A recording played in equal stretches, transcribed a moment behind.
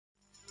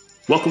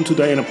Welcome to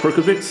Diana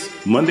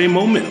Perkovic's Monday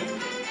Momentum.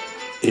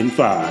 In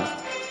 5,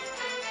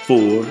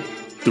 4,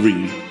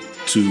 3,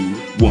 2,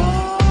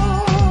 1.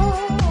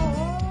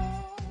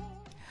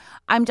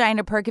 I'm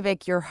Diana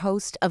Perkovic, your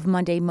host of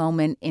Monday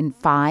Moment in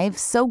 5.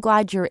 So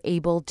glad you're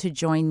able to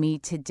join me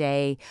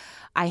today.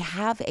 I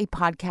have a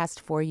podcast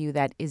for you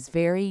that is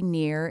very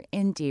near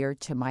and dear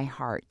to my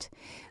heart.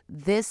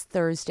 This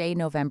Thursday,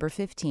 November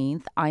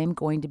 15th, I am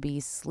going to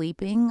be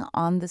sleeping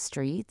on the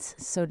streets,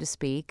 so to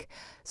speak,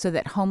 so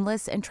that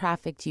homeless and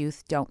trafficked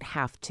youth don't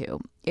have to.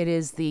 It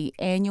is the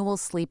annual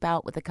Sleep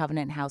Out with the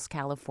Covenant House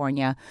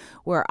California,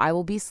 where I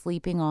will be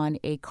sleeping on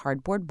a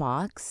cardboard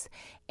box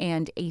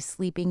and a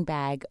sleeping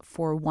bag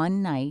for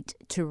one night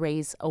to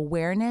raise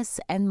awareness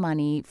and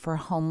money for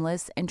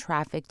homeless and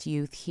trafficked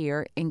youth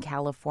here in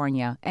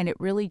California. And it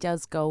really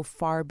does go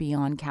far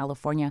beyond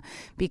California,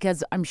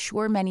 because I'm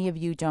sure many of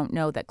you don't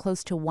know that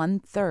close to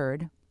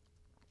 1/3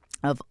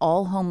 of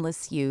all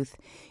homeless youth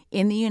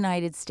in the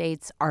United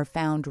States are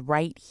found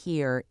right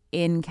here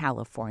in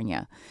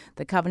California.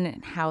 The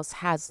Covenant House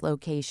has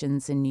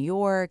locations in New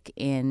York,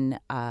 in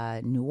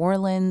New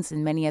Orleans,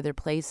 and many other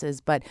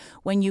places. But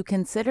when you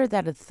consider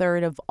that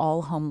 1/3 of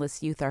all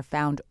homeless youth are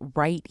found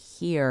right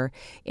here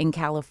in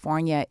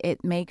California,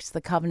 it makes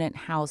the Covenant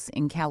House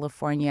in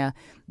California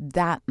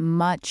that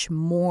much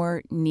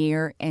more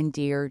near and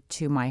dear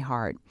to my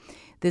heart.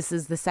 This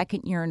is the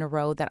second year in a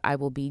row that I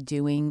will be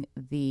doing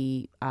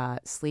the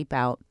Sleep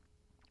Out.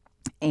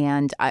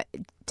 And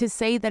to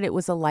say that it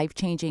was a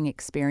life-changing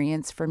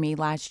experience for me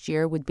last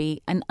year would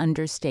be an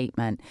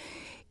understatement.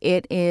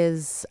 It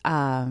is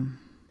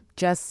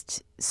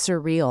just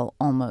surreal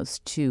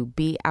almost to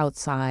be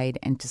outside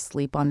and to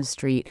sleep on the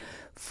street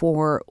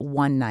for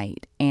one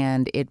night.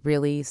 And it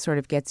really sort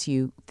of gets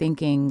you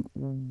thinking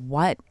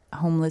what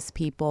homeless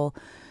people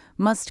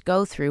must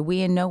go through.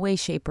 We in no way,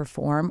 shape, or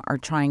form are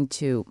trying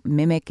to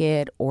mimic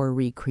it or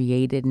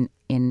recreate it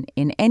in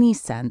any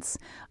sense.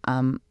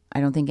 I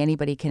don't think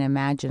anybody can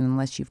imagine,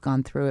 unless you've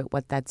gone through it,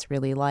 what that's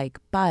really like.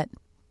 But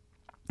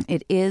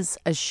it is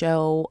a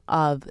show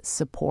of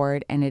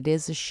support, and it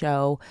is a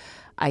show,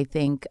 I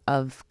think,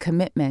 of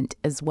commitment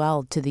as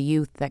well to the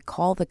youth that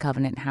call the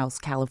Covenant House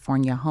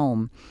California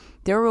home.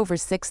 There are over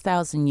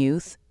 6,000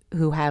 youth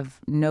who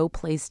have no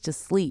place to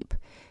sleep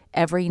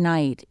every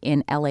night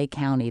in LA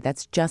County.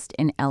 That's just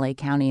in LA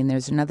County, and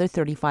there's another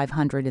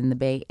 3,500 in the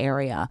Bay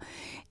Area.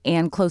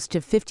 And close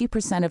to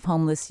 50% of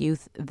homeless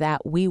youth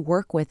that we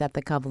work with at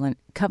the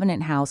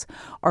Covenant House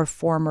are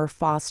former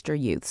foster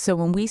youth. So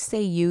when we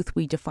say youth,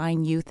 we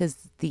define youth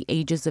as the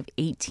ages of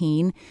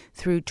 18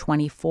 through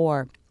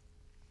 24.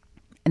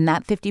 And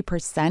that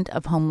 50%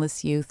 of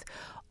homeless youth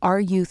are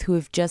youth who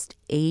have just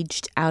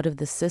aged out of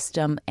the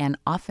system and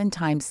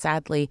oftentimes,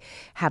 sadly,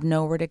 have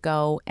nowhere to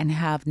go and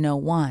have no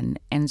one.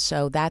 And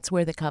so that's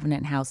where the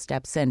Covenant House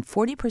steps in.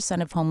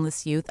 40% of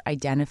homeless youth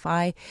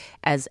identify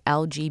as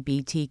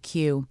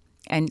LGBTQ.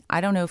 And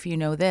I don't know if you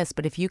know this,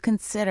 but if you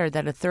consider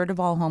that 1/3 of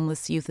all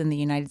homeless youth in the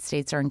United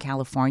States are in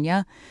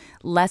California,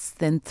 less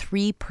than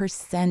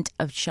 3%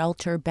 of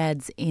shelter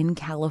beds in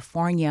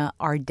California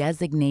are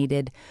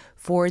designated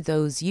for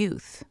those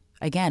youth.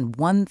 Again,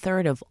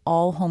 1/3 of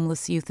all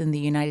homeless youth in the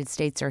United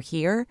States are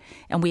here,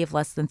 and we have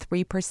less than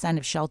 3%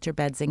 of shelter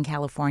beds in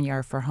California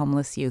are for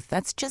homeless youth.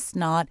 That's just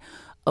not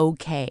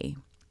okay.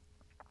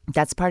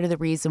 That's part of the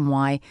reason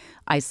why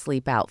I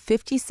sleep out.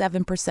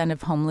 57%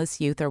 of homeless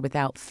youth are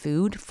without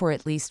food for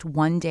at least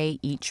one day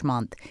each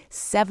month.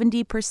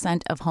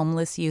 70% of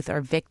homeless youth are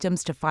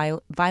victims to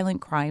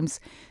violent crimes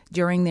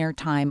during their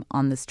time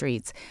on the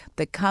streets.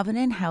 The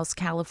Covenant House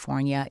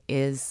California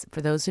is,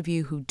 for those of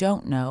you who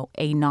don't know,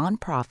 a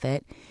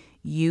nonprofit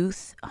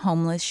youth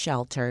homeless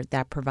shelter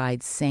that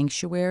provides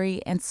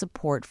sanctuary and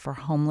support for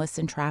homeless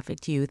and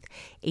trafficked youth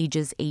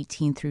ages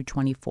 18 through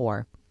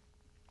 24.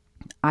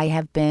 I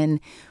have been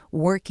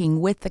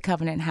working with the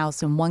Covenant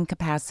House in one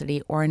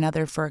capacity or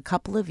another for a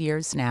couple of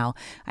years now.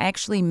 I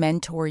actually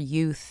mentor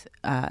youth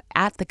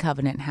at the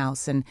Covenant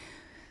House, and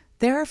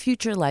there are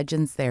future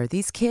legends there.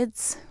 These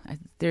kids,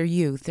 they're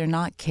youth. They're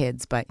not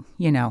kids, but,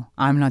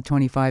 I'm not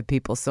 25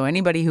 people, so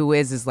anybody who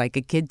is like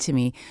a kid to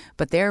me.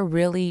 But they're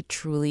really,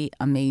 truly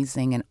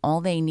amazing, and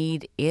all they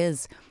need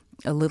is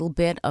a little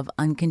bit of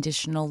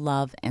unconditional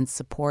love and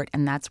support,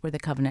 and that's where the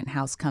Covenant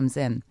House comes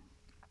in.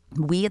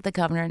 We at the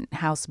Covenant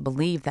House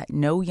believe that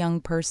no young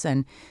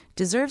person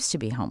deserves to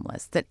be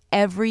homeless, that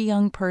every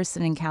young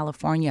person in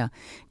California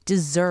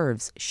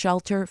deserves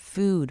shelter,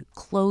 food,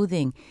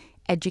 clothing,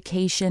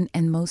 education,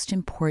 and most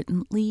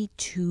importantly,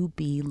 to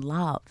be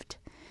loved.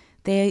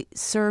 They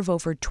serve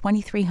over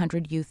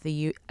 2,300 youth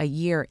a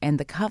year, and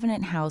the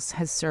Covenant House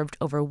has served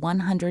over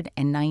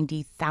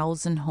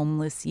 190,000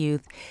 homeless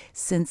youth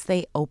since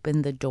they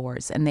opened the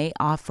doors. And they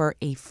offer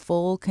a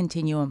full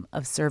continuum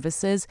of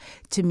services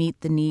to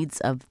meet the needs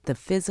of the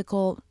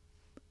physical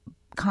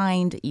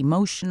kind,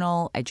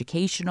 emotional,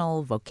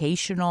 educational,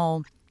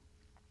 vocational,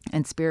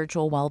 and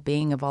spiritual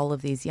well-being of all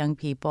of these young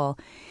people.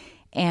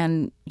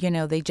 And,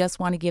 they just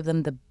want to give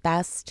them the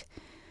best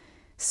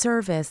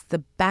service the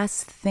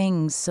best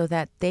things so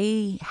that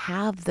they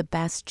have the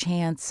best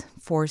chance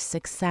for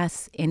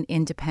success in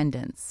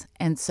independence.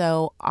 And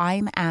so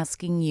I'm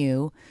asking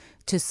you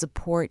to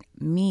support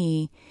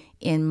me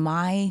in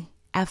my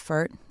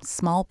effort,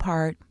 small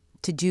part,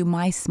 to do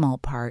my small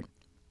part.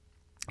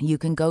 You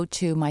can go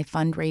to my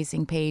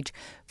fundraising page.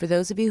 For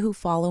those of you who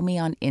follow me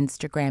on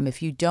Instagram,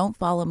 if you don't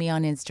follow me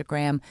on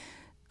Instagram,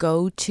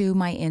 go to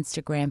my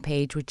Instagram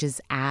page, which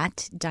is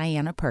at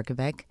Diana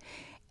Perkovic,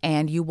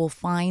 and you will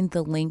find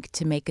the link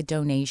to make a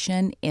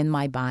donation in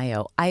my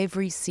bio. I've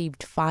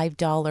received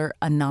 $5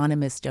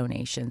 anonymous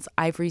donations.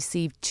 I've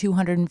received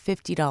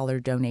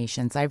 $250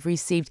 donations. I've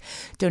received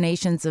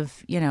donations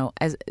of,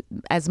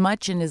 as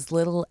much and as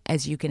little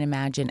as you can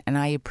imagine, and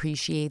I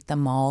appreciate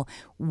them all.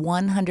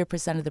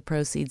 100% of the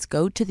proceeds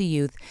go to the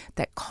youth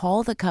that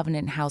call the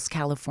Covenant House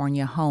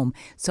California home.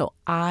 So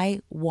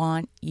I'm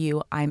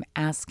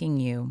asking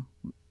you,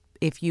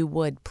 if you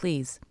would,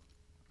 please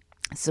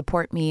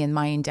support me in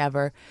my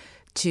endeavor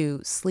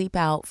to sleep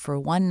out for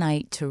one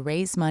night to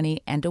raise money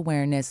and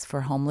awareness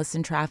for homeless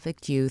and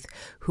trafficked youth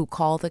who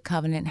call the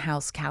Covenant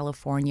House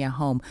California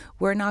home.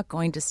 We're not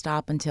going to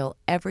stop until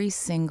every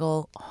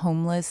single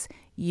homeless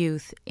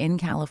youth in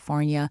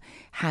California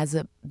has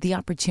the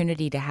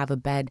opportunity to have a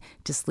bed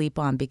to sleep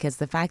on, because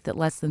the fact that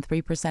less than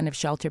 3% of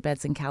shelter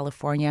beds in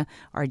California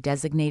are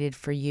designated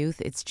for youth,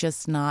 it's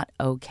just not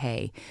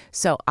okay.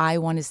 So I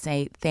want to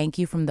say thank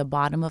you from the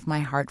bottom of my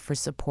heart for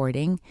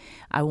supporting.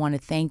 I want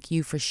to thank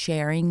you for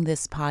sharing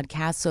this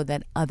podcast so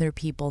that other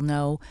people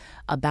know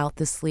about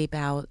the Sleep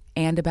Out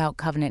and about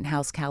Covenant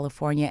House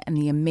California and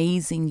the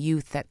amazing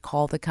youth that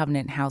call the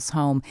Covenant House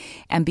home.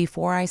 And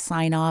before I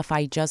sign off,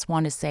 I just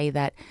want to say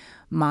that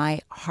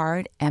my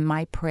heart and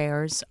my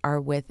prayers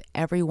are with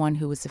everyone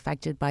who was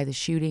affected by the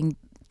shooting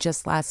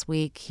just last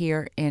week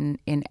here in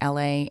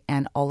LA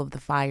and all of the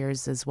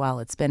fires as well.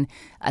 It's been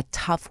a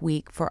tough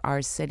week for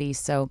our city.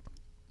 So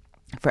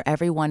for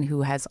everyone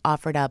who has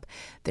offered up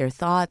their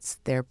thoughts,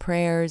 their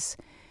prayers,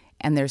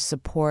 and their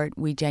support,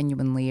 we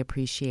genuinely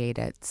appreciate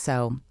it.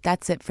 So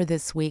that's it for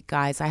this week,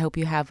 guys. I hope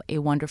you have a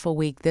wonderful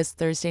week. This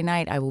Thursday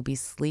night, I will be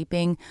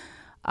sleeping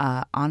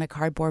on a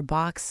cardboard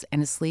box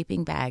and a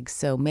sleeping bag.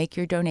 So make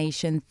your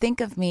donation. Think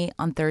of me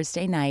on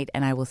Thursday night,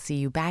 and I will see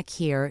you back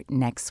here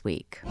next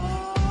week.